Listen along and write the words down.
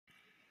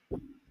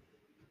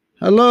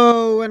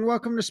Hello and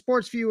welcome to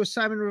Sportsview with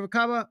Simon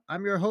Ruvalcaba.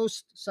 I'm your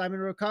host, Simon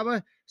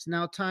Ruvalcaba. It's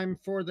now time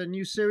for the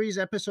new series,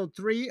 episode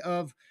 3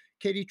 of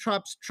Katie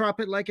Tropp's Tropp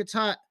It Like It's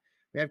Hot.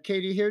 We have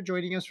Katie here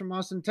joining us from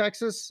Austin,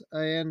 Texas.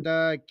 And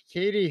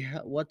Katie,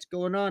 what's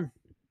going on?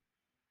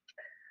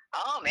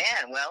 Oh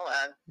man,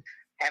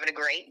 having a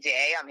great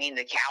day. I mean,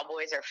 the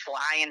Cowboys are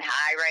flying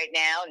high right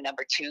now.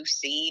 Number 2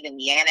 seed in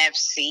the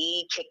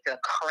NFC. Kicked the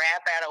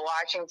crap out of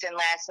Washington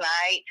last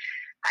night.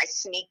 I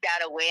sneaked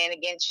out a win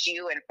against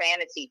you in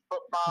fantasy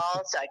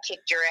football, so I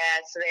kicked your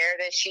ass there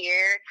this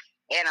year,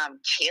 and I'm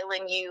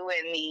killing you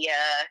in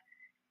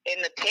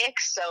the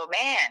picks. So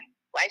man,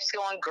 life's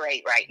going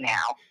great right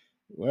now.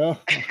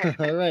 Well,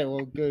 all right.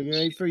 Well,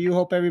 great for you.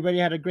 Hope everybody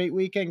had a great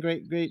weekend,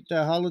 great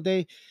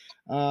holiday.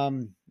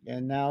 And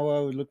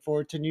now we look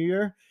forward to New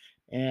Year.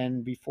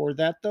 And before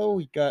that, though,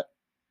 we got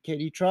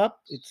Katie Tropp.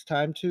 It's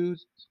time to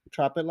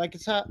Tropp It Like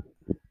It's Hot.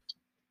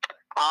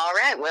 All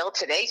right. Well,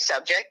 today's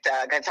subject,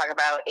 I'm going to talk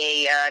about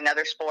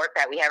another sport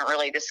that we haven't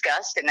really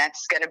discussed, and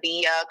that's going to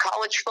be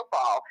college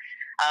football.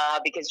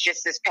 Because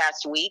just this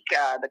past week,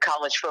 the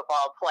college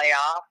football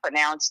playoff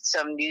announced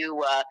some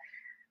new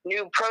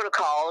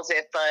protocols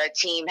if a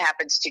team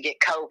happens to get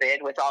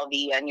COVID with all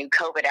the new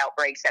COVID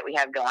outbreaks that we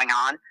have going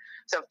on.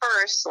 So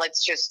first,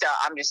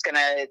 I'm just going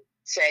to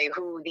say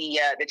who the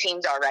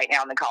teams are right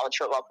now in the college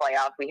football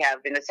playoff. We have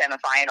in the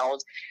semifinals,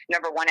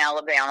 number 1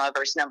 Alabama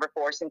versus number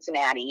 4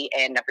 Cincinnati,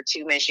 and number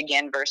 2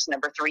 Michigan versus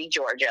number 3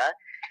 Georgia.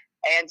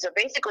 And so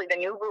basically the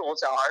new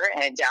rules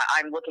are, and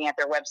I'm looking at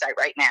their website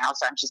right now,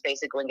 so I'm just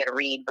basically going to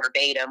read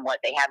verbatim what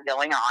they have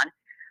going on.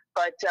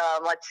 But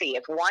let's see,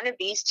 if one of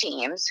these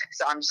teams,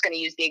 so I'm just going to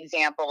use the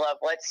example of,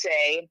 let's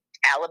say,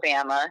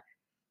 Alabama,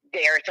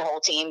 their whole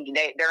team,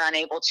 they're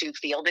unable to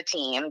field a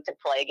team to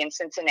play against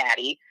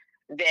Cincinnati,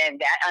 then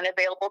that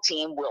unavailable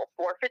team will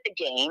forfeit the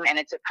game and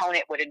its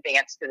opponent would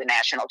advance to the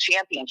national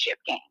championship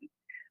game.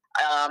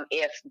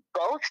 If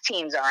both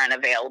teams are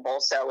unavailable,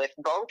 so if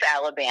both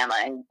Alabama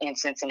and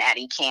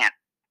Cincinnati can't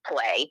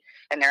play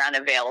and they're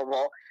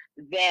unavailable,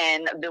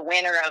 then the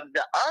winner of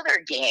the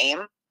other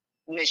game,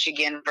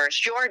 Michigan versus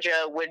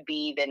Georgia, would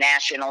be the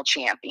national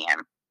champion.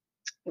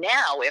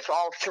 Now, if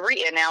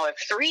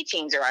three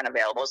teams are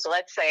unavailable, so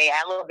let's say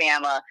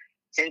Alabama,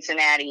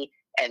 Cincinnati,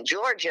 and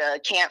Georgia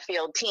can't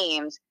field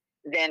teams,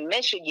 then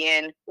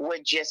Michigan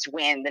would just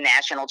win the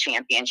national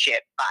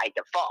championship by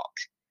default.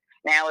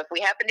 Now, if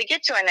we happen to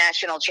get to a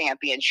national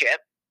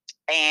championship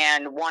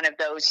and one of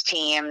those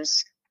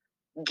teams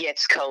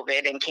gets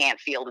COVID and can't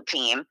field a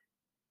team,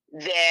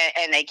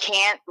 and they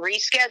can't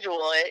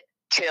reschedule it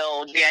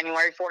till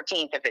January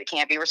 14th, if it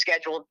can't be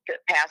rescheduled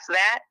past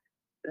that,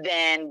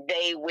 then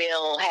they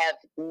will have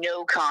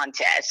no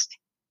contest,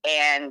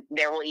 and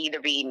there will either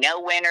be no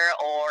winner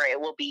or it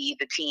will be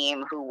the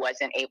team who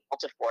wasn't able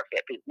to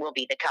forfeit will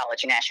be the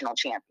college national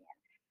champion.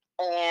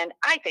 And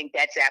I think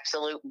that's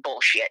absolute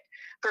bullshit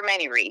for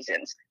many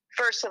reasons.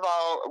 First of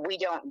all, we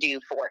don't do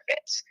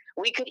forfeits.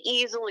 We could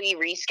easily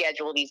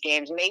reschedule these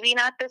games, maybe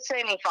not the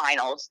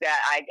semifinals. That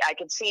I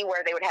could see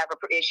where they would have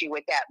an issue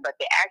with that, but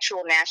the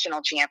actual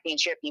national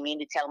championship, you mean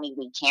to tell me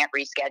we can't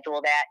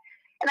reschedule that?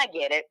 And I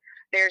get it.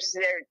 There's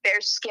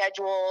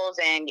schedules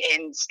and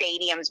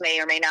stadiums may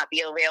or may not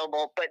be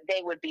available, but they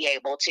would be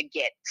able to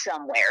get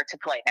somewhere to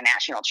play the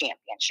national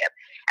championship.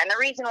 And the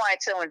reason why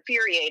it's so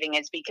infuriating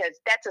is because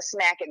that's a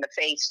smack in the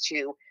face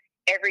to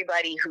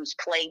everybody who's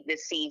played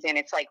this season.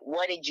 It's like,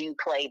 what did you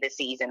play the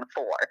season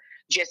for?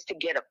 Just to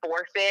get a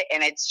forfeit?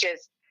 And that's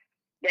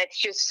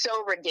just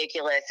so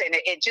ridiculous. And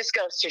it just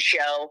goes to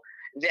show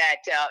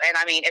that, and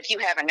I mean, if you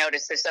haven't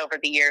noticed this over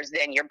the years,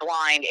 then you're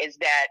blind, is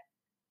that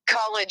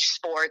college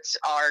sports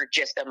are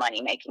just a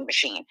money-making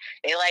machine.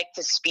 They like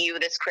to spew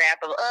this crap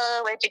of,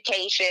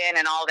 education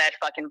and all that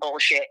fucking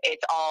bullshit.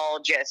 It's all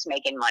just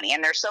making money.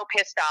 And they're so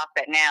pissed off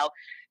that now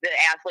the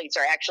athletes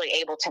are actually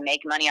able to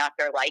make money off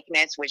their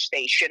likeness, which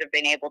they should have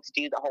been able to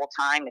do the whole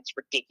time. It's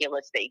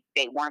ridiculous they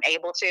weren't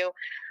able to.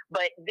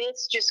 But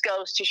this just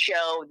goes to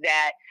show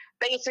that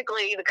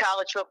basically the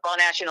college football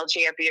national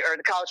champion or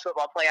the college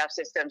football playoff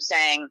system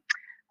saying,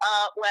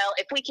 well,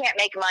 if we can't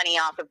make money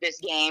off of this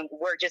game,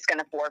 we're just going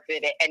to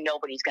forfeit it and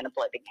nobody's going to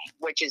play the game,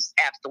 which is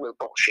absolute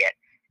bullshit.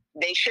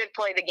 They should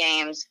play the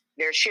games.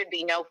 There should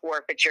be no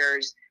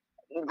forfeitures.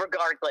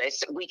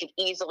 Regardless, we could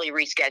easily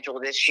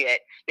reschedule this shit.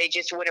 They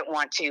just wouldn't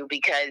want to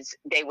because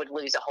they would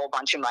lose a whole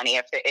bunch of money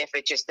if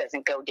it just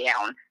doesn't go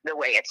down the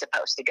way it's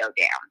supposed to go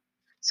down.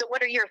 So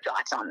what are your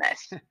thoughts on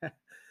this?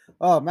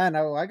 Oh man,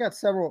 I got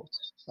several.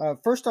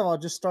 First of all,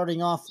 just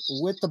starting off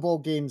with the bowl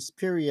games,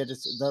 period.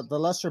 It's the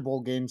lesser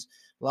bowl games.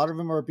 A lot of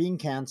them are being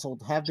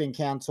canceled, have been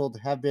canceled,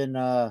 have been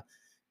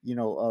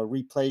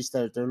replaced.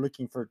 They're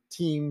looking for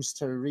teams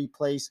to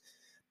replace.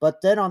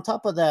 But then on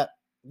top of that,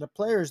 the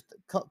players,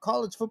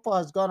 college football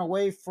has gone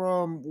away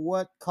from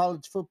what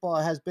college football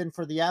has been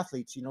for the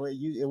athletes. You know,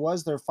 it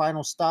was their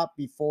final stop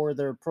before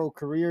their pro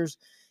careers,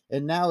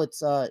 and now it's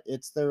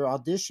their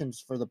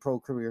auditions for the pro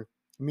career.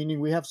 meaning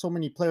we have so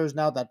many players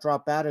now that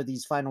drop out of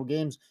these final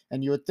games.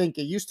 And you would think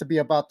it used to be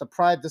about the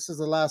pride. This is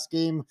the last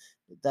game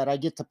that I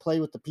get to play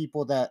with the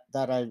people that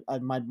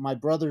my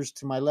brothers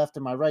to my left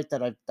and my right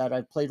that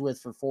I've played with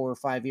for 4 or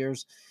 5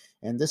 years,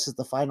 and this is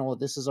the final.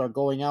 This is our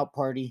going out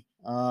party.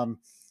 Go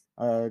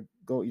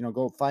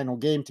final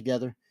game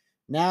together.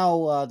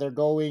 Now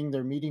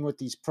they're meeting with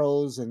these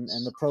pros, and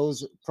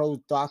the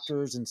pro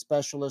doctors and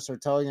specialists are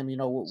telling them,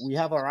 we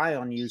have our eye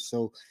on you.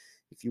 So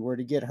if you were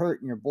to get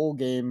hurt in your bowl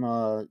game,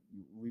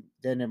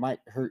 then it might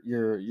hurt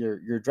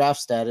your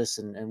draft status,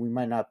 and we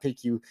might not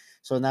pick you.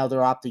 So now they're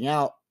opting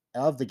out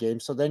of the game.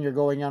 So then you're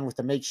going on with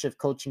the makeshift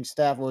coaching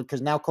staff, well,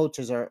 because now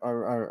coaches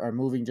are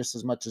moving just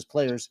as much as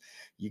players.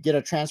 You get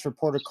a transfer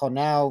protocol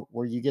now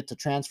where you get to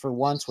transfer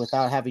once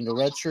without having to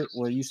redshirt,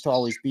 where it used to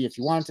always be if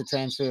you wanted to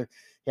transfer,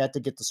 you had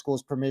to get the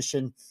school's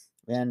permission,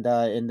 and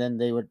then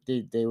they would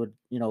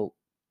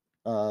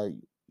uh,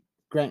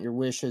 grant your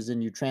wishes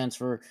and you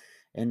transfer,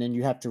 and then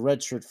you have to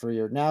redshirt for a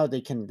year. Now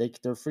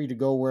they're free to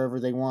go wherever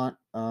they want,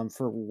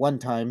 for one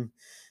time,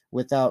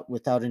 without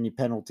any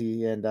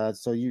penalty. And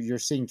so you're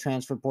seeing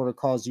transfer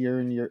protocols year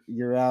in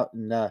year out,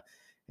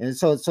 and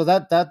so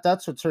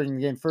that's what's hurting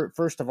the game.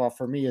 First of all,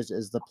 for me,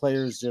 is the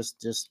players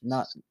just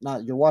not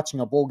you're watching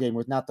a bowl game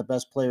with not the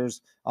best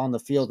players on the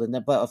field, and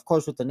then, but of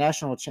course with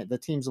the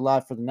teams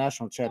alive for the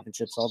national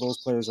championships, all those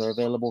players are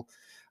available.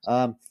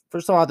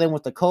 First of all, then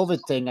with the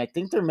COVID thing, I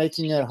think they're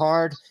making it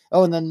hard.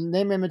 Oh, and then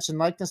name, image, and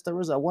likeness. There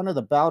was one of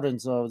the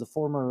Bowdens, the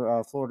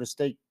former Florida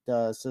State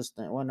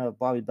assistant, one of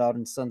Bobby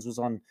Bowden's sons, was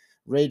on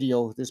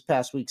radio this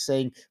past week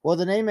saying, well,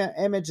 the name,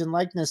 image, and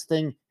likeness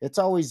thing, it's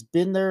always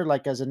been there,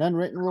 like as an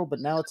unwritten rule, but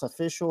now it's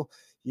official.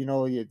 They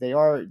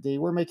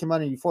were making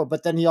money before,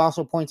 but then he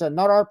also points out,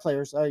 not our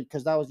players,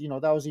 because that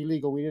was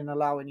illegal. We didn't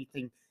allow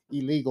anything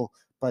illegal,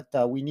 but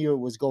we knew it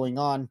was going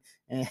on,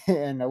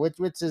 and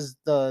which is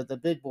the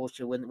big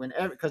bullshit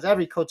because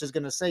every coach is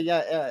going to say,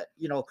 yeah,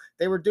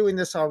 they were doing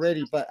this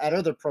already, but at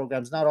other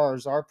programs, not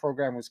ours. Our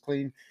program was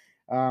clean.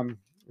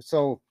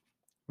 So,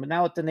 but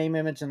now with the name,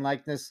 image, and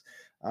likeness,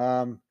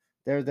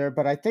 they're there.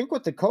 But I think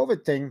with the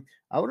COVID thing,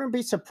 I wouldn't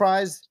be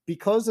surprised,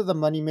 because of the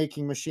money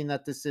making machine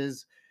that this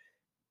is.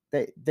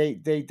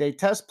 They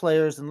test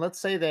players, and let's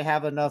say they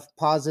have enough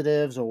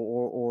positives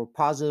or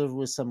positive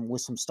with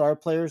some star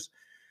players.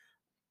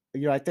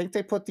 I think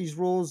they put these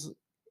rules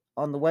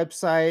on the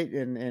website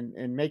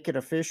and make it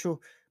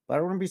official, but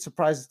I wouldn't be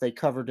surprised if they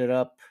covered it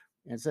up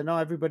and said, no,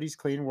 everybody's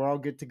clean. We're all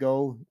good to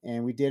go.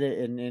 And we did it.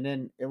 And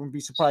then it wouldn't be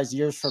surprised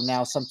years from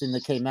now, something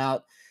that came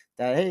out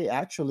that, hey,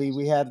 actually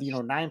we have,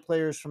 9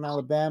 players from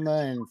Alabama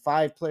and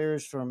 5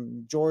 players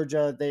from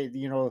Georgia. They,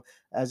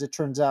 as it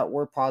turns out,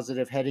 we're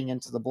positive heading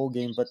into the bowl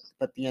game, but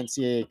the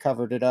NCAA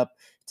covered it up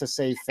to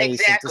save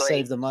face and to Exactly.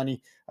 save the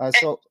money.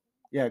 So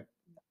yeah.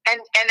 And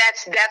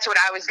that's what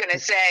I was going to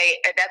say.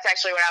 That's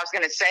actually what I was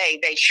going to say.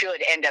 They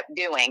should end up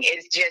doing,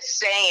 is just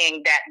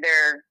saying that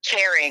they're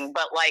caring,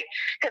 but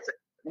because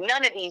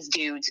none of these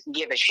dudes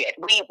give a shit.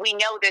 We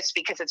know this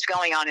because it's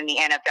going on in the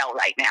NFL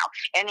right now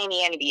and in the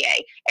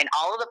NBA, and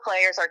all of the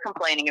players are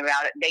complaining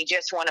about it. They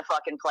just want to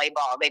fucking play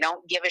ball. They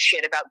don't give a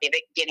shit about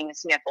getting the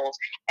sniffles,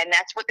 and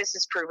that's what this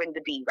is proven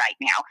to be right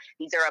now.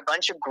 These are a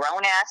bunch of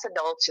grown ass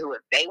adults who,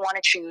 if they want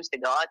to choose to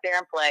go out there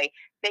and play,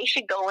 they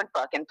should go and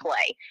fucking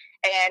play.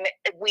 And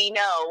we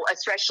know,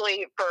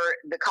 especially for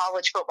the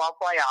college football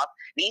playoff,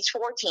 these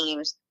 4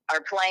 teams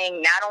are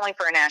playing not only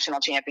for a national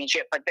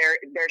championship, but they're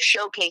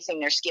showcasing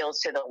their skills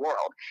to the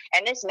world.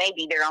 And this may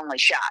be their only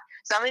shot.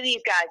 Some of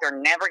these guys are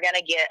never going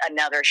to get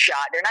another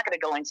shot. They're not going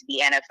to go into the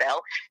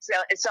NFL. So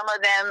some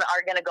of them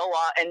are going to go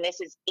out, and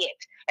this is it.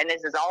 And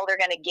this is all they're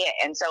going to get.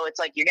 And so it's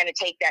like, you're going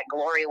to take that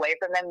glory away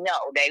from them? No,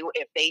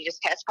 if they just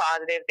test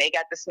positive, they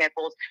got the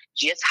sniffles,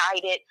 just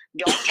hide it.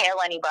 Don't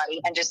tell anybody,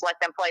 and just let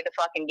them play the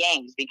fucking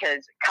games,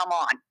 because come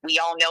on, we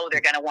all know they're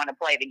going to want to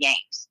play the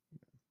games.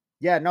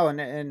 Yeah, no,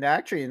 and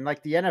actually, and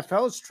like the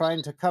NFL is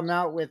trying to come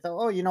out with,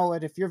 oh, you know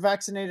what? If you're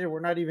vaccinated, we're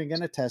not even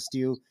going to test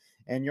you,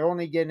 and you're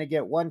only going to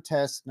get one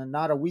test, and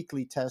not a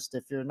weekly test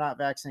if you're not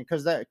vaccinated,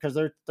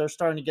 because they're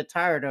starting to get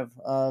tired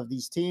of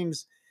these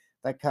teams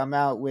that come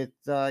out with,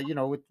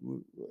 with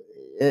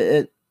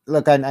it.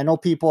 Look, I know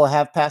people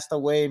have passed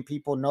away, and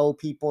people know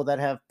people that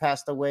have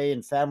passed away,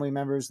 and family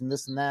members, and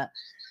this and that.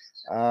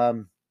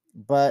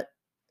 But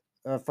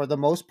for the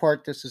most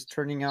part, this is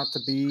turning out to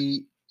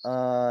be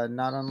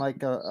not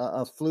unlike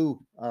a flu,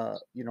 a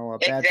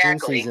bad flu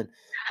season.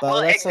 But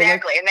well,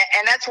 exactly,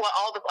 and that's what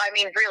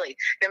really,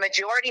 the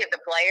majority of the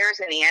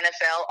players in the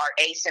NFL are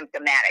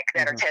asymptomatic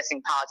that are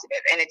testing positive,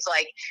 and it's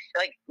like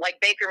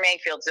Baker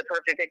Mayfield's the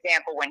perfect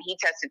example. When he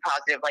tested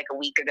positive like a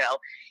week ago,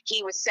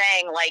 he was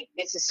saying, like,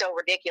 this is so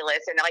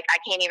ridiculous, and like, I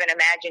can't even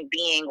imagine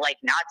being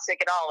like not sick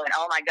at all, and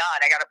oh my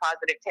god, I got a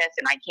positive test,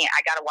 and I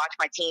got to watch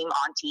my team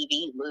on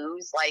TV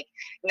lose. Like,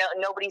 no,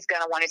 nobody's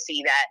gonna want to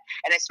see that,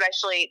 and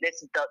especially this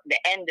is the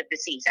end of the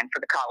season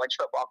for the college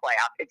football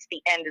playoff. It's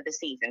the end of the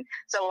season,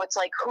 so it's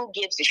like, who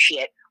gives a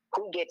shit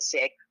who gets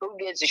sick? Who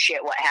gives a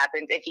shit what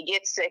happens? If you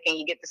get sick and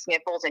you get the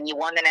sniffles and you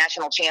won the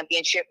national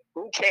championship,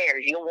 who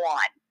cares? You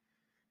won.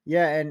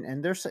 Yeah,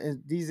 and there's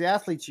these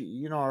athletes,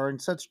 are in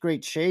such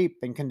great shape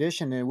and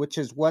condition, and which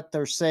is what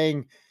they're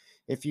saying.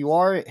 If you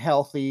are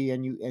healthy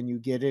and you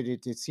get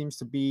it, it seems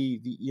to be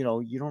you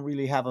don't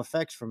really have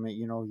effects from it.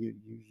 You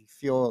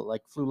feel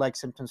like flu-like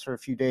symptoms for a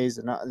few days,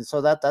 and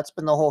so that's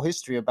been the whole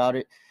history about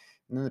it.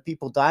 And then the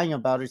people dying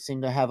about it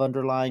seem to have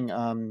underlying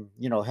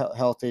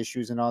health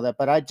issues and all that.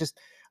 But I just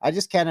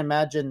can't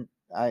imagine.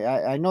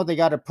 I know they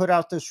got to put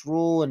out this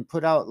rule and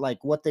put out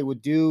like what they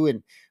would do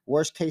and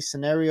worst case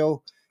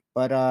scenario,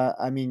 but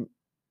I mean,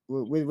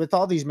 with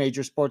all these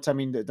major sports, I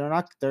mean,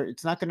 they're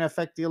it's not going to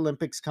affect the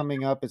Olympics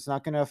coming up. It's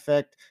not going to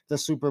affect the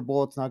Super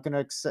Bowl. It's not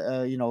going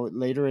to,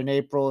 later in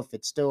April if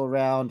it's still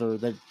around, or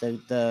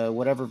the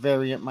whatever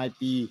variant might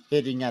be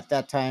hitting at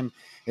that time.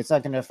 It's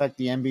not going to affect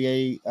the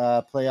NBA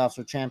playoffs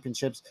or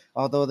championships.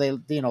 Although I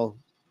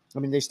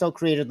mean, they still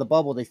created the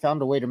bubble. They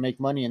found a way to make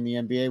money in the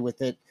NBA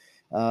with it.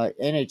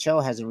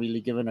 NHL hasn't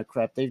really given a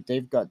crap.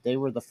 They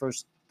were the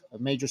first a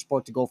major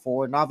sport to go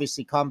forward. And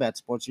obviously combat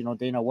sports,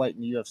 Dana White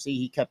in the UFC,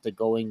 he kept it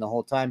going the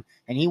whole time.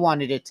 And he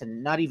wanted it to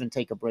not even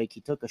take a break.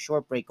 He took a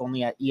short break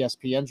only at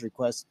ESPN's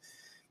request.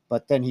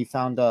 But then he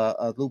found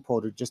a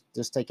loophole to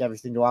just take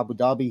everything to Abu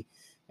Dhabi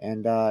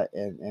and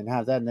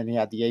have that. And then he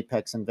had the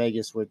Apex in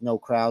Vegas with no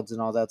crowds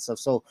and all that stuff.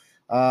 So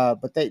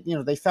but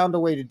they found a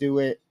way to do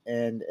it,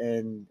 and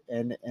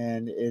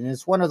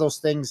it's one of those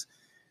things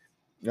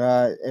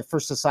for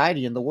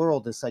society in the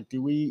world. It's like,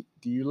 do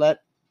you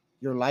let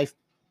your life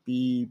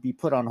be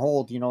put on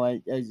hold?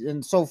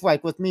 And so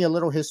like with me, a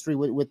little history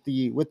with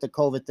the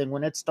COVID thing.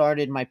 When it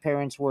started, my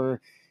parents were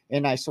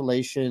in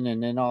isolation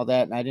and all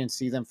that, and I didn't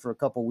see them for a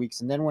couple weeks.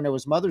 And then when it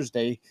was Mother's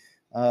Day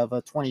of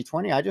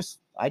 2020,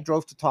 I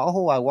drove to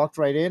Tahoe. I walked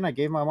right in. I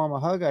gave my mom a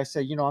hug. I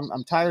said,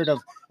 I'm tired of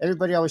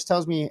everybody always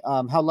tells me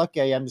how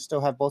lucky I am to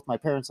still have both my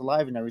parents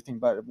alive and everything.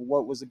 But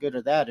what was the good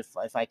of that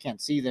if I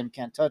can't see them,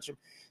 can't touch them?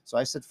 So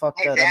I said, "Fuck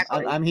that!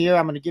 Exactly. I'm here.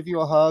 I'm going to give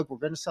you a hug. We're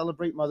going to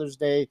celebrate Mother's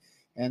Day,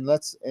 and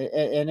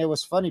And it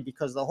was funny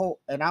because the whole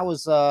and I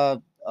was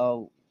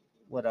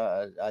what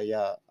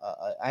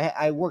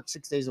I worked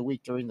 6 days a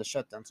week during the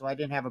shutdown, so I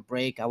didn't have a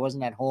break. I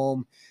wasn't at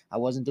home. I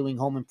wasn't doing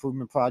home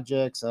improvement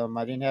projects.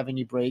 I didn't have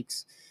any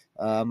breaks.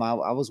 I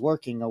was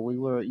working. We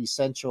were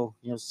essential,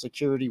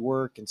 security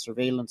work and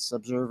surveillance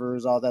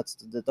observers, all that.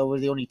 Those were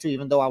the only two.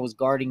 Even though I was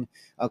guarding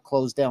a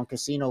closed down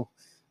casino,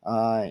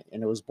 and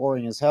it was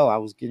boring as hell. I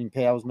was getting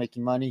paid. I was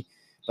making money,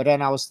 but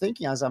then I was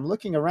thinking as I'm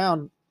looking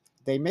around,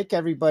 they make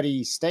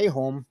everybody stay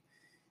home,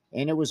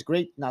 and it was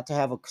great not to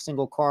have a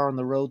single car on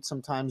the road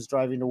sometimes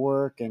driving to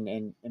work,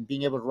 and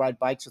being able to ride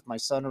bikes with my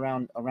son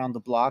around the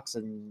blocks,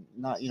 and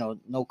not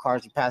no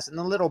cars are passing.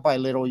 And little by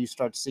little you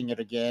start seeing it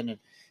again,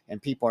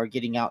 and people are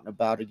getting out and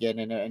about again,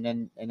 and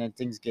then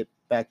things get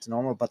back to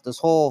normal. But this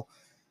whole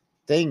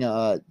thing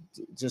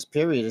just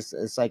period,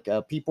 it's like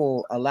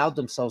people allowed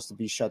themselves to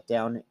be shut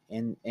down,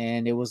 and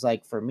it was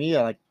like for me,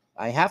 like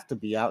I have to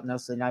be out now.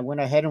 And I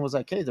went ahead and was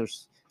like, hey,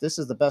 this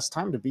is the best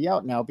time to be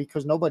out now,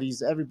 because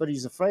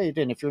everybody's afraid,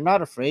 and if you're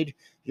not afraid,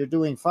 you're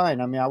doing fine.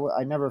 I mean,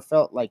 I never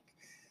felt like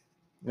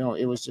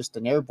it was just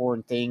an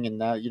airborne thing,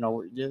 and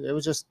it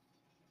was just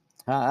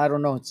I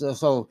don't know.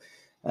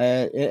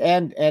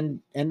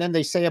 And then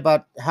they say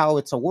about how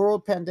it's a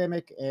world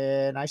pandemic,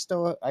 and I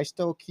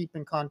still keep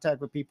in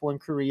contact with people in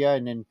Korea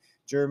and in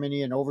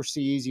Germany and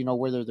overseas.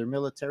 Whether they're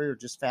military or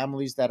just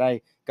families that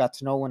I got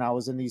to know when I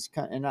was in these.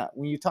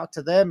 When you talk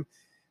to them,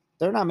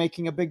 they're not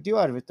making a big deal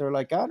out of it. They're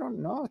like, I don't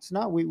know, it's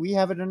not. We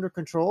have it under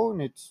control,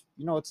 and it's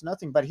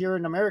nothing. But here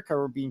in America,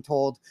 we're being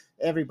told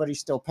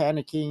everybody's still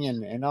panicking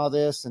and all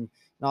this and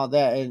all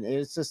that, and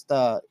it's just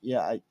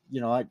yeah,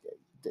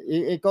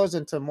 it goes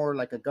into more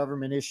like a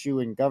government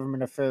issue and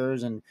government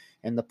affairs and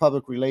the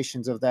public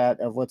relations of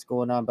what's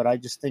going on. But I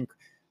just think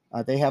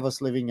they have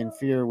us living in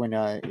fear when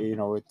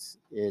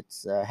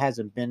it's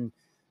hasn't been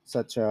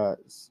such a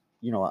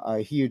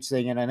huge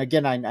thing. And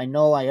again, I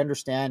know, I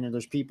understand, and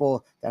there's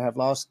people that have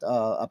lost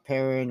a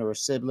parent or a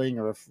sibling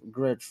or a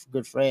good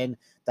friend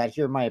that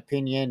hear my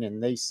opinion,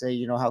 and they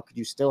say, how could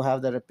you still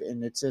have that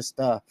and it's just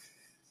uh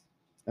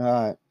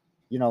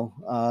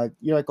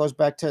it goes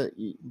back to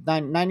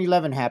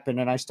 9/11 happened,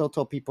 and I still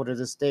tell people to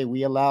this day,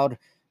 we allowed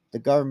the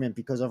government,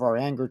 because of our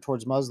anger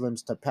towards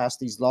Muslims, to pass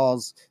these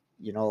laws,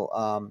 you know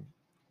um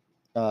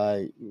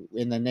uh,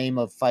 in the name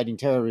of fighting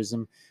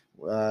terrorism,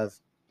 uh,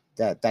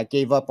 that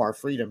gave up our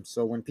freedom.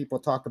 So when people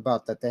talk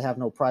about that they have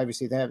no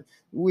privacy,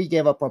 we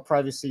gave up our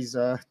privacies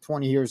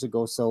 20 years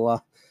ago.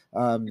 So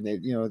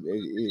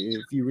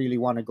if you really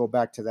want to go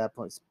back to that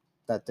point,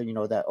 that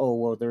that, oh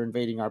well, they're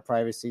invading our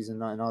privacies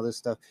and all this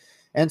stuff.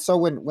 And so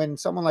when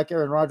someone like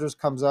Aaron Rodgers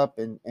comes up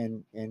and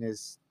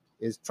is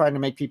trying to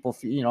make people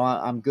feel,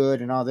 I'm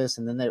good and all this,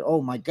 and then they,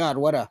 oh my God,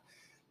 what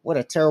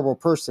a terrible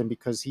person,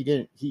 because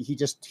he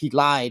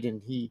lied,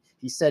 and he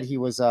said he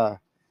was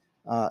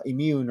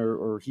immune,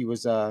 or he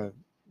was the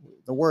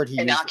word he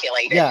used,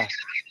 Inoculated. yeah.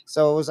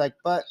 So it was like,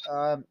 but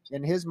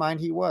in his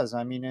mind he was,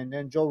 I mean. And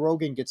then Joe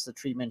Rogan gets the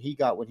treatment he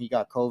got when he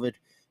got COVID,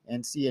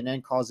 and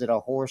CNN calls it a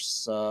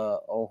horse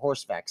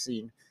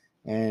vaccine.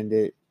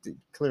 And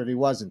clearly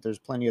wasn't. There's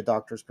plenty of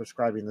doctors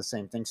prescribing the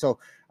same thing. So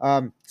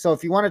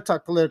if you want to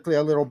talk politically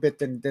a little bit,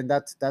 then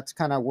that's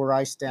kind of where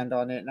I stand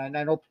on it. And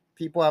I know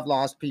people have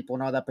lost people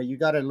and all that, but you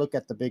got to look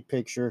at the big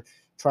picture.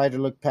 Try to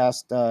look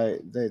past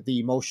the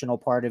emotional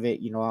part of it.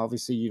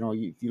 Obviously,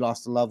 you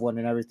lost a loved one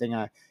and everything.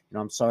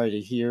 I'm sorry to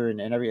hear,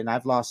 and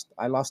I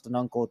lost an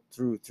uncle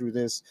through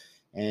this,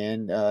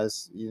 and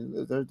there's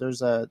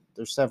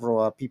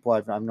several people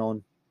I've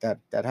known that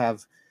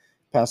have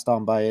passed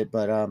on by it,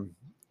 but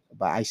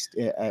I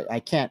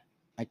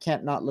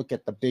can't not look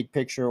at the big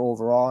picture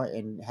overall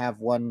and have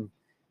one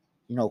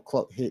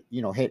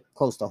hit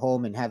close to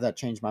home and have that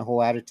change my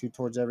whole attitude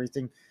towards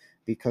everything,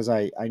 because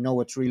I know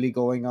what's really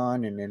going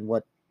on, and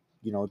what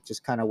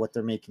just kind of what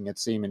they're making it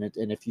seem. And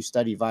if you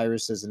study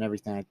viruses and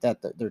everything like that,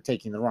 they're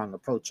taking the wrong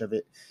approach of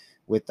it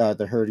with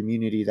the herd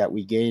immunity that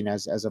we gain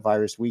as a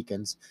virus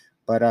weakens.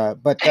 But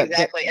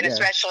exactly, and yeah.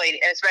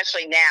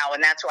 especially now,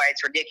 and that's why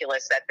it's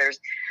ridiculous that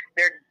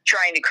they're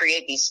trying to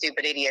create these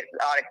stupid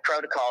idiotic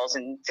protocols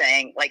and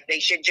saying like they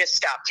should just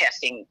stop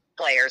testing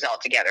players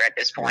altogether at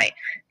this point,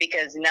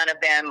 because none of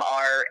them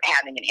are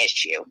having an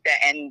issue,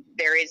 and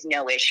there is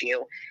no issue.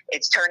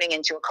 It's turning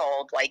into a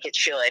cold like it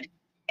should,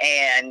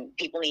 and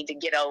people need to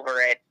get over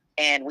it,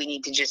 and we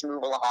need to just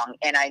move along.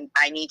 And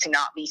I need to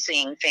not be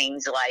seeing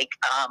things like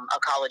a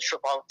college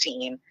football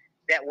team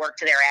that worked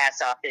their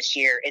ass off this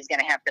year is going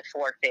to have to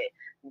forfeit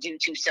due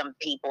to some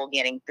people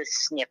getting the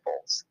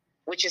sniffles,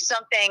 which is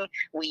something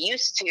we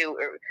used to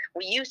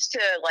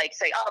like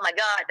say, oh my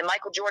God, the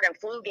Michael Jordan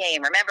flu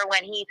game. Remember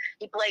when he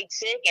played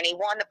sick and he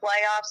won the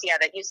playoffs? Yeah,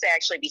 that used to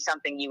actually be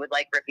something you would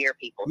like revere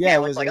people. Yeah,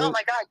 now it's like, oh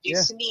my God, you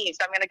yeah.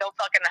 sneezed. I'm going to go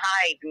fucking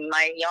hide in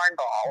my yarn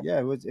ball. Yeah,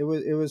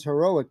 it was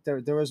heroic.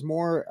 There was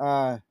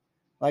more.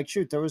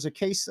 There was a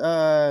case.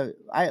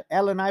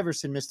 Allen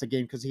Iverson missed a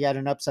game because he had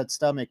an upset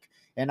stomach,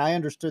 and I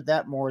understood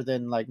that more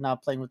than like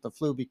not playing with the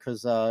flu,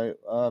 because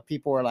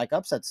people were like,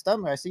 upset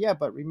stomach. I said, yeah,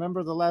 but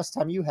remember the last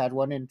time you had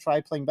one, and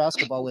try playing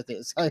basketball with it.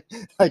 It's like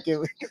it.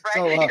 Right,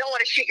 so, you don't want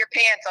to shit your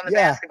pants on the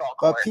basketball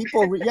court. But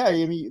people,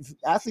 I mean,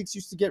 athletes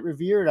used to get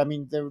revered. I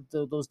mean,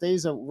 those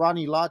days of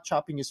Ronnie Lott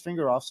chopping his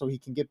finger off so he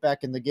can get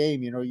back in the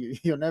game.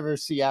 You'll never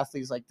see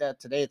athletes like that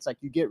today. It's like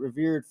you get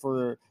revered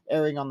for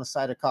erring on the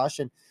side of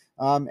caution.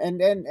 And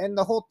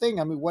the whole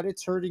thing, I mean, what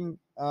it's hurting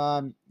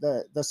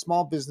the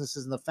small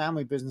businesses and the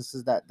family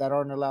businesses that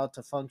aren't allowed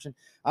to function.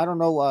 I don't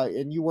know,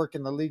 and you work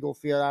in the legal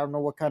field, I don't know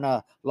what kind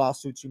of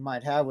lawsuits you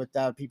might have with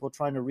that, people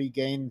trying to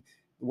regain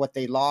what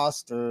they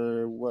lost,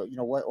 or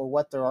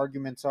what their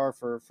arguments are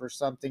for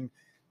something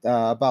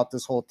about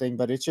this whole thing.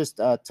 But it's just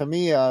to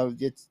me,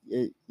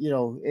 the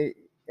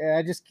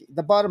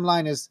bottom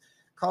line is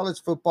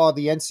college football,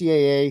 the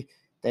NCAA,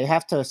 they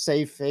have to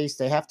save face.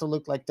 They have to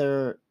look like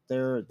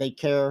they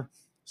care.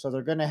 So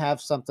they're going to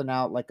have something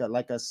out like a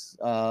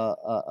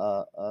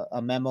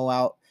memo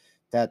out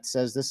that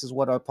says this is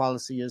what our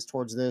policy is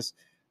towards this.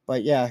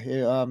 But yeah,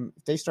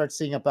 if they start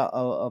seeing about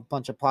a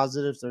bunch of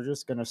positives, they're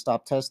just going to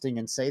stop testing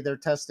and say they're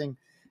testing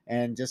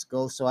and just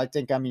go. So I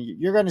think, I mean,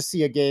 you're going to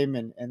see a game,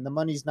 and the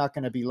money's not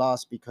going to be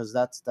lost, because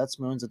that's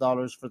millions of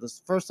dollars for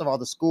this. First of all,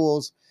 the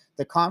schools,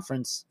 the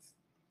conference,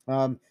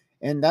 and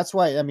that's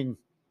why, I mean,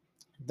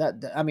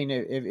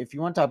 if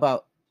you want to talk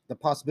about the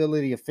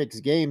possibility of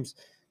fixed games,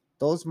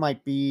 those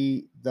might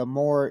be the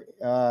more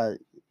the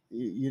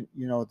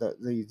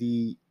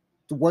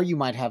where you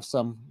might have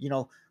some,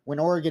 when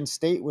Oregon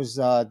State was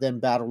then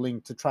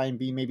battling to try and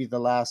be maybe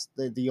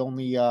the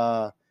only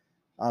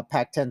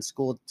Pac-10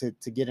 school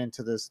to get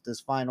into this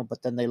final,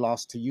 but then they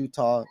lost to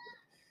Utah.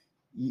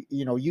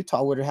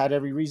 Utah would have had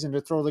every reason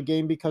to throw the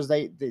game, because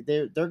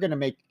they're going to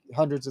make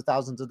hundreds of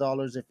thousands of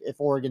dollars if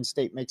Oregon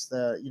State makes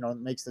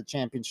the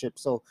championship.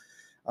 So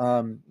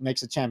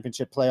makes a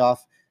championship playoff.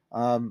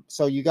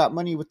 So you got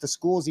money with the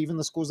schools, even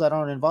the schools that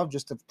aren't involved,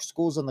 just the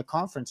schools in the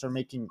conference are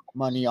making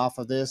money off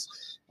of this.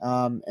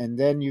 And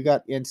then you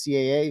got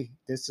NCAA.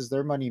 This is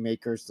their money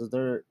makers.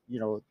 So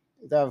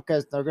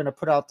because they're going to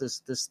put out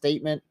this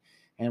statement,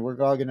 and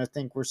we're all going to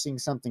think we're seeing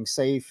something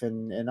safe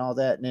and all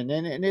that. And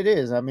it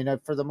is. I mean,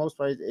 for the most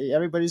part,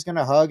 everybody's going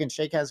to hug and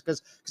shake hands,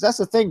 because that's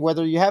the thing,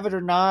 whether you have it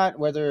or not,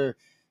 whether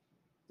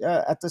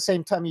at the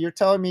same time, you're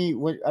telling me,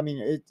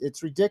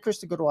 it's ridiculous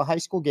to go to a high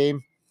school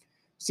game,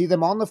 see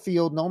them on the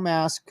field, no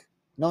mask,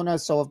 no.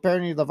 So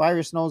apparently the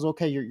virus knows,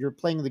 okay, you're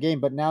playing the game,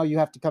 but now you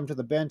have to come to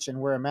the bench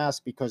and wear a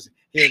mask because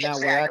here now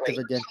we're active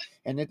again.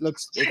 And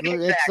it's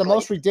the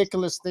most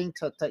ridiculous thing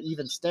to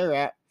even stare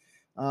at.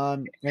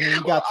 And then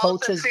you got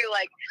coaches. Also too,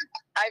 like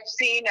I've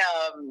seen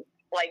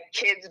like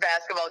kids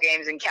basketball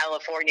games in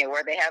California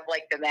where they have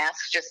like the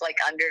masks just like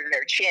under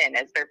their chin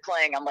as they're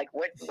playing. I'm like,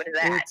 what is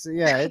that?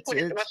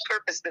 What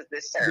purpose does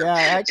this serve?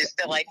 Yeah, just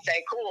to like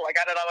say, cool, I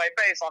got it on my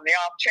face on the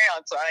off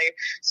chance I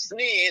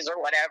sneeze or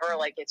whatever.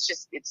 Like it's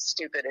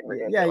stupid and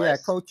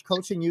ridiculous. Yeah.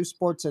 Coaching youth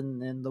sports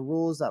and the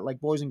rules that like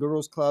boys and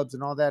girls clubs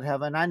and all that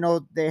have, and I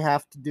know they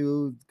have to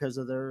do because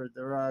of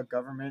their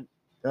government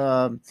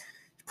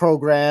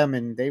program,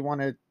 and they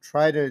want to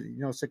try to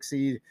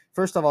succeed.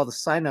 First of all, the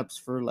signups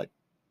for like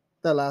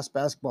the last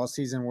basketball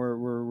season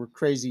were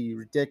crazy,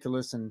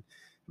 ridiculous, and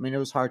I mean, it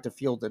was hard to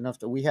field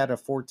enough. We had a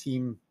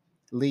 4-team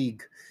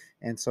league,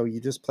 and so you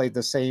just played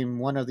the same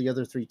one of the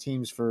other 3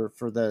 teams for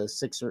the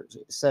 6 or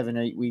 7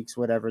 or 8 weeks,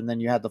 whatever, and then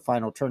you had the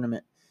final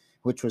tournament,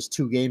 which was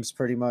 2 games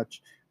pretty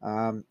much.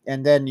 And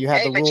then you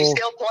had Hey, the but you rule.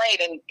 still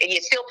played, and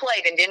you still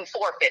played and didn't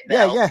forfeit,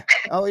 Yeah, though. yeah.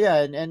 Oh, yeah,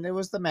 and it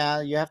was the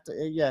math. You have to,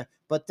 yeah.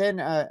 But then,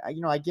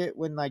 I get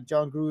when like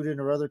John Gruden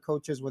or other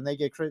coaches when they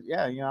get crit.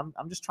 Yeah,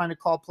 I'm just trying to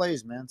call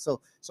plays, man.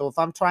 So if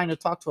I'm trying to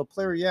talk to a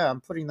player, yeah,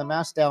 I'm putting the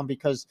mask down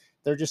because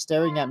they're just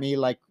staring at me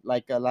like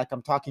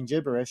I'm talking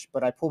gibberish.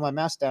 But I pull my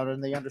mask down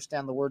and they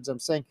understand the words I'm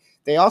saying.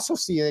 They also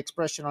see the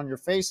expression on your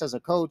face as a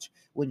coach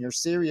when you're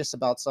serious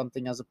about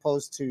something, as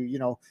opposed to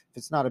if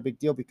it's not a big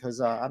deal.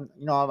 Because I'm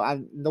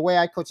the way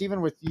I coach, even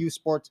with youth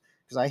sports,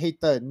 because I hate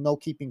the no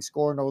keeping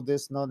score, no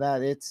this, no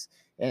that.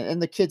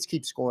 And the kids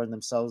keep scoring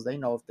themselves. They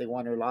know if they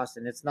won or lost,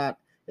 and it's not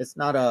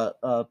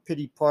a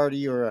pity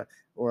party or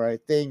a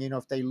thing.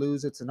 If they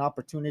lose, it's an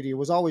opportunity. It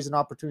was always an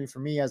opportunity for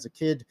me as a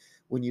kid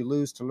when you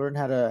lose to learn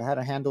how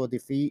to handle a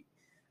defeat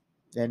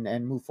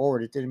and move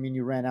forward. It didn't mean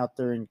you ran out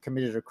there and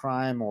committed a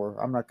crime,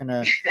 or I'm not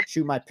gonna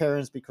shoot my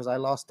parents because I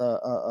lost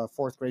a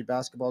fourth grade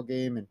basketball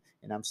game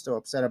and I'm still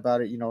upset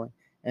about it.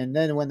 And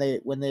then when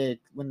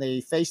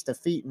they face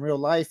defeat in real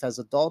life as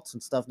adults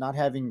and stuff, not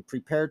having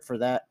prepared for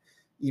that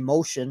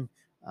emotion,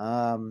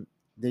 um,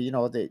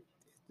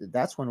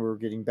 that's when we were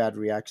getting bad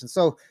reactions.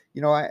 So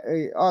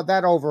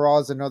that overall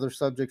is another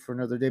subject for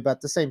another day. But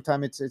at the same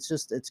time,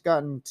 it's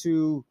gotten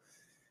too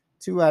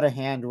out of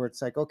hand where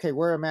it's like, okay,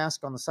 wear a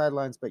mask on the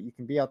sidelines, but you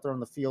can be out there on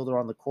the field or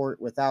on the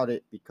court without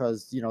it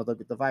because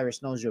the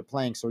virus knows you're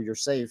playing, so you're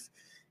safe.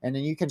 And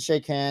then you can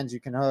shake hands, you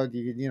can hug,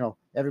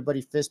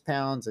 everybody fist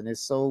pounds and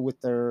is so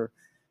with their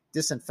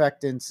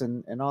disinfectants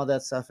and all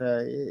that stuff.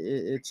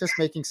 It's just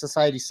making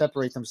society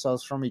separate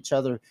themselves from each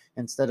other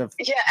instead of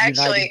Yeah,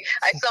 uniting. actually,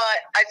 I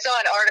saw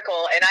an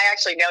article, and I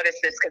actually noticed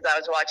this because I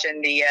was watching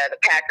the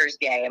Packers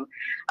game,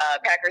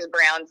 Packers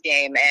Browns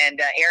game, and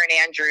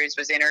Aaron Andrews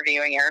was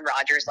interviewing Aaron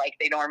Rodgers like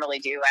they normally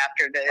do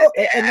after Oh,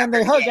 and then after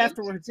they the hug game,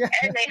 afterwards. Yeah.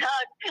 and they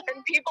hugged,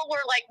 and people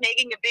were like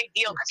making a big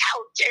deal because how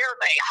dare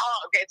they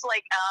hug? It's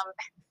like,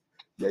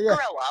 Yeah, yeah.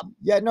 grow up.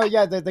 Yeah, no,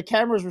 yeah, the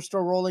cameras were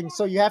still rolling,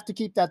 so you have to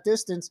keep that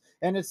distance.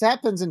 And it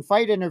happens in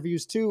fight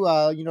interviews too.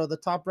 The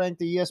top ranked,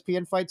 the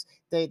ESPN fights,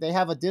 they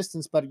have a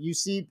distance, but you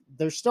see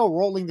they're still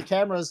rolling the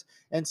cameras,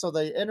 and so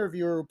the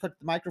interviewer will put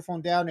the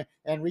microphone down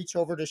and reach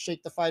over to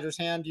shake the fighter's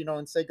hand,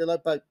 and say good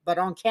luck. But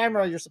on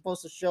camera, you're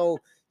supposed to show,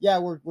 yeah,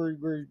 we're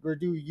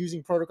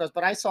using protocols.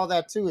 But I saw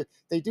that too.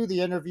 They do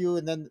the interview,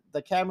 and then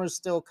the camera's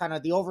still kind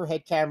of the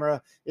overhead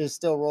camera is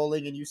still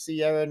rolling, and you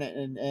see Aaron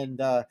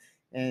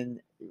and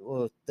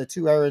well, the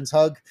two Aarons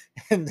hug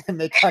and then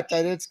they cut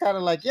that. It's kind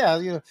of like,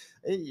 yeah,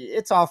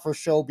 it's all for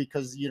show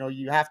because,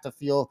 you have to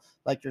feel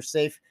like you're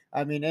safe.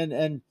 I mean,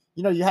 and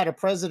you had a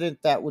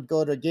president that would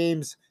go to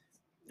games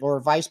or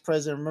a vice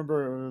president.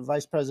 Remember,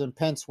 Vice President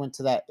Pence went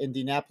to that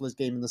Indianapolis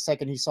game, and the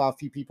second he saw a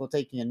few people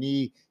taking a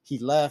knee, he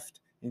left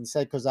and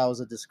said because that was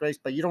a disgrace.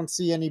 But you don't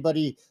see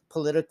anybody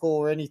political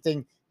or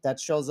anything that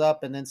shows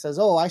up and then says,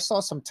 "Oh, I saw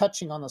some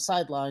touching on the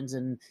sidelines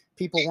and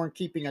people weren't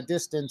keeping a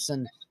distance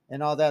and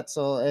all that."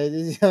 So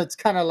it's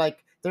kind of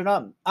like they're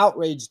not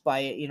outraged by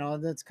it,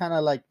 and it's kind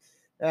of like,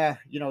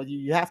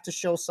 you have to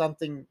show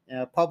something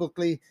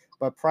publicly,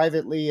 but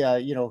privately,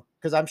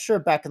 because I'm sure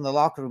back in the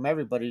locker room,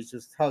 everybody's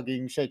just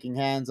hugging, shaking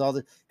hands, all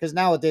the, because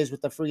nowadays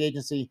with the free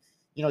agency,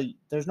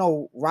 there's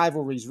no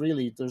rivalries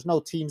really. There's no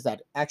teams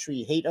that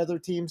actually hate other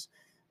teams.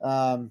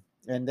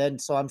 And then,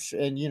 so I'm sure,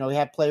 and, you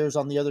have players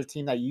on the other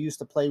team that you used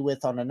to play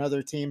with on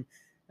another team.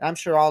 I'm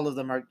sure all of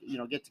them are,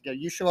 get together.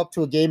 You show up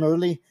to a game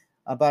early,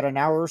 about an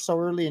hour or so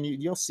early, and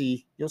you'll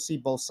see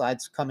both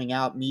sides coming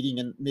out, meeting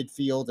in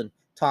midfield and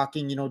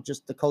talking.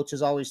 Just the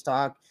coaches always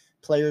talk.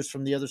 Players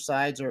from the other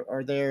sides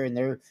are there, and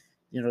they're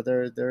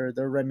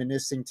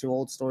reminiscing to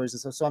old stories and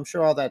stuff. So I'm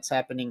sure all that's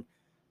happening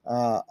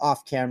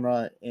off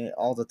camera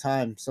all the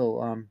time.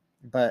 So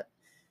but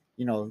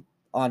you know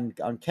on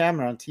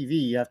camera on TV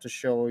you have to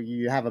show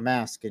you have a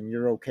mask and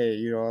you're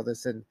okay. All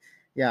this. And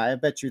yeah, I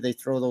bet you they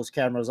throw those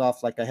cameras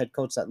off like a head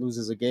coach that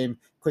loses a game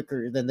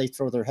quicker than they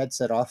throw their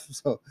headset off.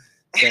 So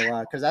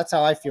because that's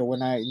how I feel when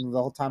the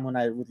whole time when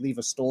I would leave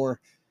a store.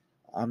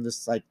 I'm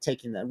just like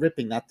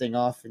ripping that thing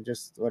off and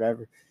just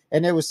whatever.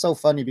 And it was so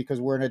funny because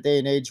we're in a day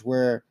and age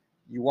where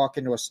you walk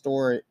into a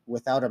store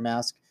without a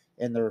mask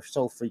and they're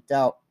so freaked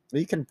out.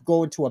 You can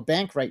go into a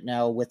bank right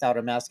now without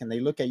a mask and they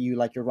look at you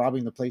like you're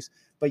robbing the place,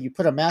 but you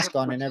put a mask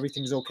on and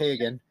everything's okay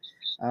again.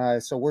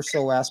 So we're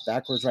so ass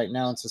backwards right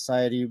now in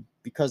society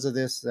because of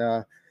this.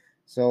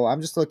 So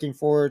I'm just looking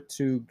forward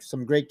to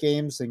some great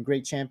games and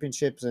great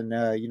championships. And,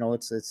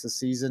 it's a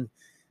season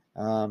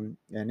and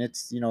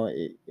it's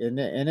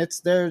and it's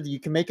there. You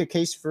can make a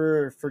case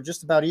for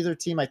just about either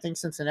team. I think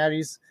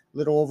Cincinnati's a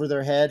little over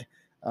their head.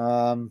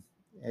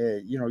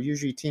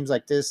 Usually teams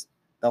like this,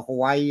 the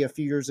Hawaii a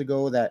few years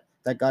ago that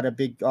got a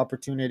big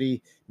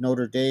opportunity,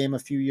 Notre Dame a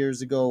few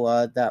years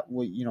ago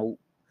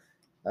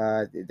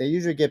they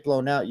usually get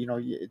blown out.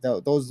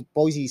 Those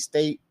Boise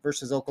State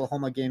versus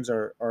Oklahoma games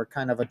are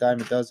kind of a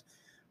dime a dozen.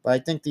 But I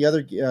think the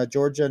other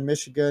Georgia and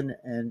Michigan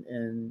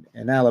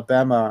and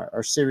Alabama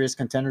are serious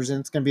contenders, and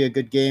it's going to be a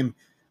good game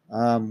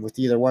with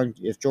either one.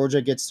 If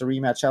Georgia gets to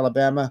rematch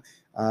Alabama,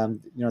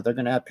 they're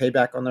going to have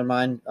payback on their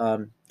mind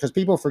because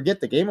people forget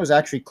the game was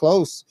actually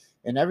close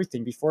and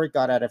everything before it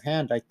got out of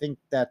hand. I think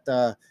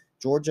that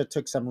Georgia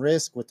took some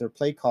risk with their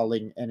play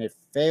calling and it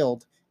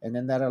failed, and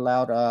then that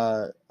allowed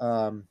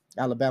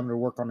Alabama to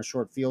work on a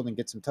short field and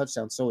get some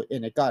touchdowns. So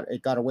and it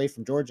got away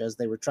from Georgia as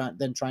they were trying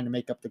to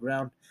make up the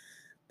ground.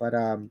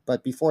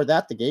 But before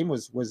that, the game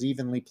was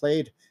evenly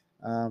played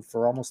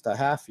for almost a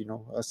half.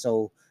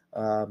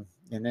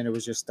 And then it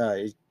was just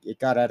it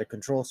got out of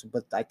control. So,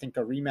 but I think a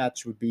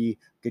rematch would be a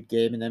good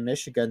game. And then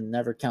Michigan,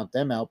 never count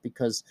them out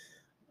because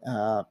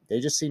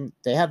they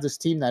have this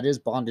team that is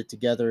bonded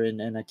together.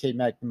 And Kate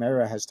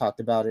McNamara has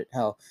talked about it,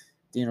 how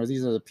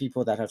these are the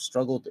people that have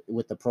struggled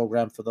with the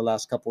program for the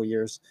last couple of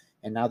years,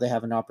 and now they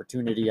have an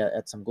opportunity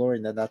at some glory,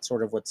 and that's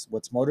sort of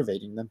what's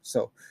motivating them.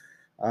 So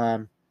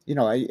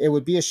it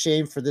would be a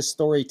shame for this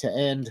story to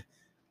end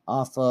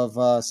off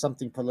of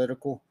something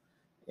political.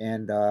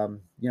 And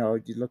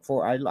you look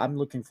for. I'm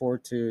looking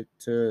forward to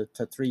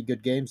 3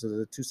 good games,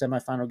 the 2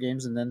 semifinal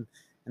games, and then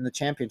in the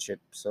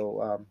championship.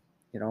 So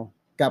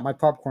got my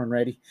popcorn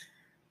ready.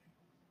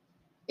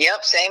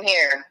 Yep, same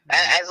here.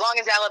 As long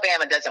as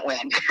Alabama doesn't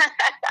win.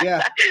 Yeah.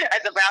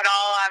 That's about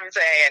all I'm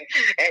saying.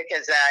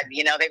 Because,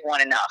 they've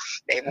won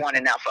enough. They've won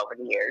enough over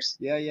the years.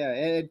 Yeah.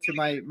 And to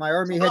my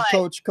Army head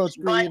coach, Coach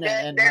Green, go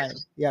ahead.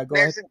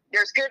 There's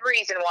good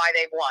reason why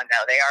they've won,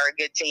 though. They are a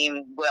good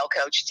team,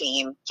 well-coached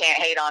team. Can't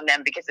hate on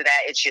them because of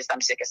that. It's just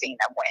I'm sick of seeing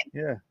them win.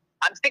 Yeah.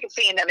 I'm sick of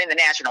seeing them in the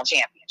national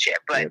championship.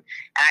 But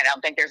I don't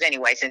think there's any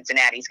way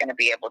Cincinnati's going to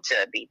be able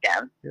to beat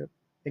them. Yep.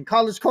 And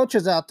college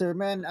coaches out there,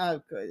 man.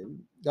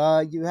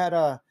 You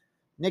had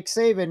Nick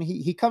Saban.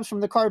 He comes from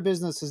the car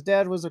business. His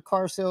dad was a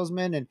car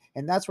salesman,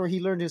 and that's where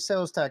he learned his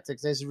sales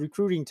tactics, his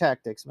recruiting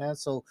tactics, man.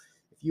 So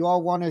if you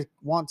all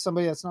want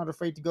somebody that's not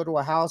afraid to go to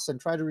a house and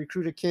try to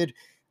recruit a kid,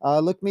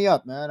 look me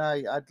up, man.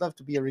 I'd love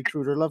to be a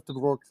recruiter. Love to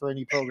work for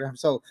any program.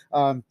 So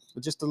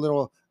just a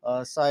little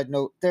side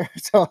note there.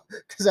 So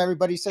because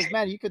everybody says,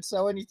 man, you could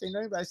sell anything.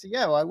 I said,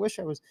 yeah. Well, I wish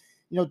I was.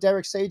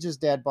 Derek Sage's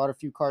dad bought a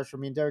few cars for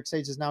me, and Derek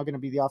Sage is now going to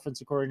be the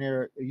offensive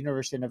coordinator at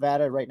University of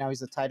Nevada. Right now,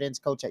 he's the tight ends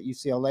coach at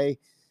UCLA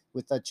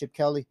with Chip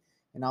Kelly.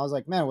 And I was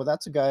like, man, well,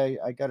 that's a guy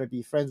I got to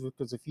be friends with,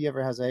 because if he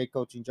ever has a head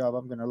coaching job,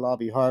 I'm going to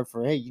lobby hard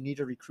for, hey, you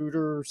need a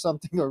recruiter or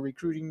something, or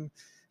recruiting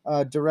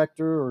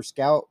director or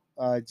scout.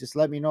 Just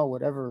let me know,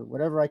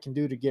 whatever I can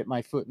do to get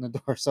my foot in the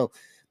door. So,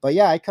 but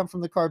yeah, I come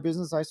from the car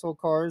business. I sold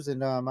cars,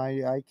 and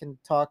I can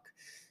talk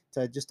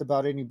to just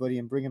about anybody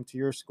and bring them to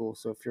your school.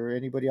 So if you're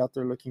anybody out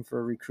there looking for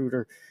a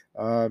recruiter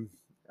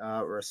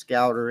or a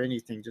scout or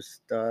anything,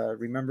 just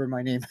remember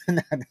my name.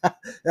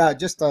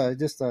 Just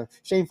a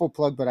shameful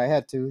plug, but I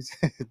had to.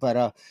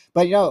 but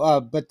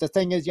the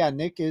thing is,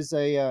 Nick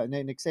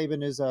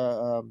Saban is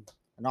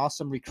an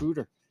awesome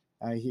recruiter.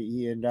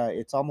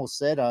 It's almost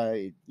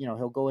said,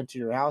 he'll go into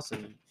your house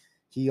and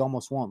he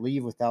almost won't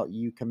leave without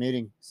you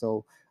committing.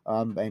 So,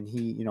 and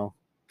he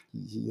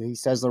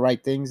says the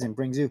right things and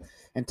brings you.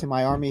 And to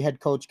my Army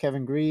head coach,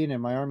 Kevin Green,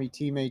 and my Army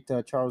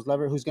teammate, Charles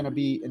Lever, who's going to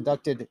be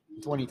inducted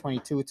in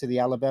 2022 to the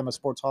Alabama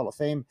Sports Hall of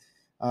Fame.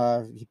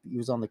 He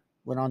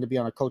went on to be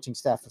on a coaching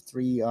staff of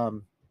three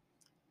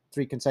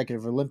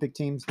consecutive Olympic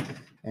teams.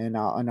 And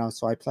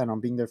so I plan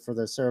on being there for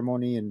the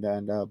ceremony.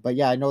 But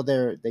yeah, I know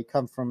they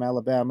come from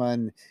Alabama,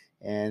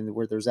 and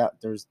where they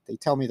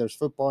tell me there's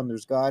football and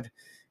there's God.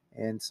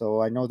 And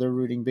so I know they're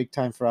rooting big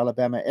time for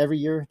Alabama every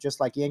year,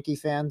 just like Yankee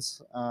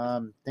fans.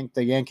 Think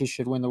the Yankees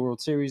should win the World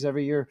Series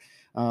every year.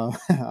 But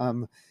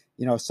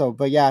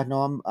yeah,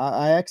 no,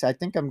 I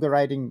think I'm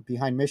riding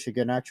behind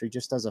Michigan, actually,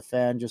 just as a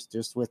fan, just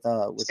with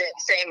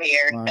same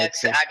here.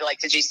 I'd like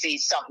to just see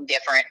something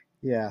different.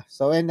 Yeah.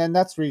 So, and then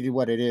that's really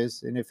what it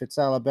is. And if it's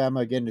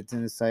Alabama again, it's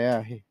going to say,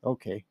 hey,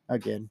 okay,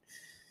 again.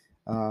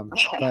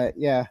 But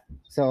yeah,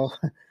 so.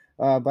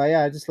 But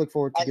yeah, I just look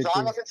forward to as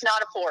long as it's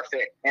not a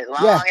forfeit. As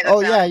long as it's not a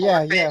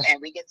forfeit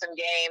and we get some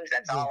games,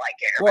 that's all I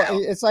care about.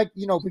 Well, it's like,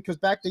 because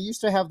back they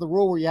used to have the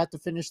rule where you had to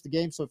finish the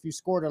game. So if you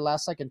scored a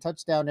last second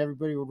touchdown,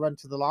 everybody would run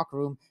to the locker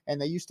room, and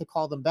they used to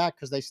call them back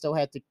because they still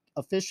had to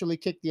officially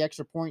kick the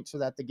extra point so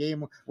that the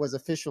game was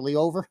officially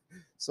over.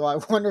 So I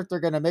wonder if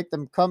they're going to make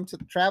them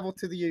travel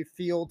to the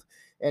field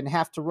and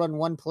have to run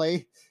one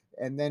play,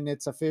 and then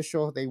it's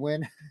official, they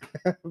win.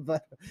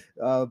 but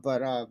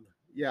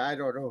yeah, I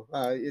don't know.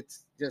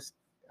 It's just,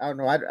 I don't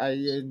know.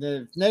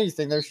 If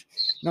anything, there's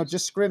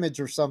just scrimmage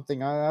or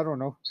something. I don't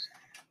know.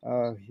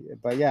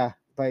 But yeah,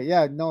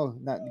 no,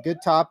 not good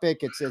topic.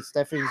 It's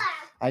definitely.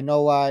 I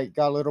know I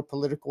got a little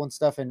political and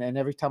stuff, and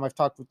every time I've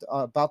talked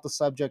about the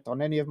subject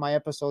on any of my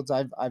episodes,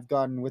 I've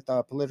gotten with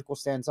a political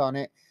stance on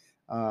it.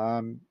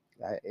 But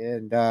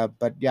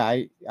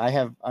yeah,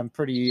 I'm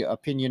pretty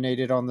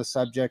opinionated on the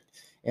subject.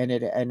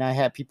 And I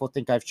have people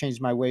think I've changed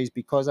my ways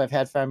because I've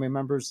had family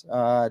members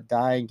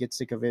die and get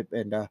sick of it.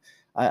 And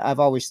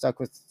I've always stuck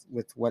with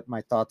what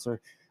my thoughts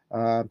are.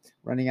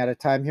 running out of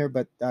time here,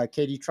 but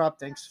Katie Tropp,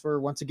 thanks for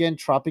once again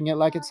tropping it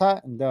like it's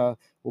hot, and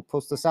we'll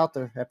post this out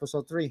there,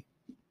 episode 3.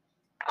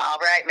 All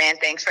right, man.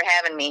 Thanks for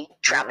having me.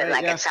 Drop it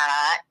like it's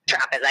hot.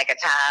 Drop it like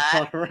it's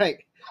hot. All right.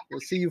 We'll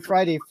see you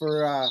Friday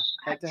for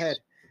head to head.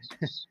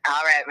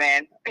 All right,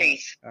 man.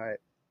 Peace. All right.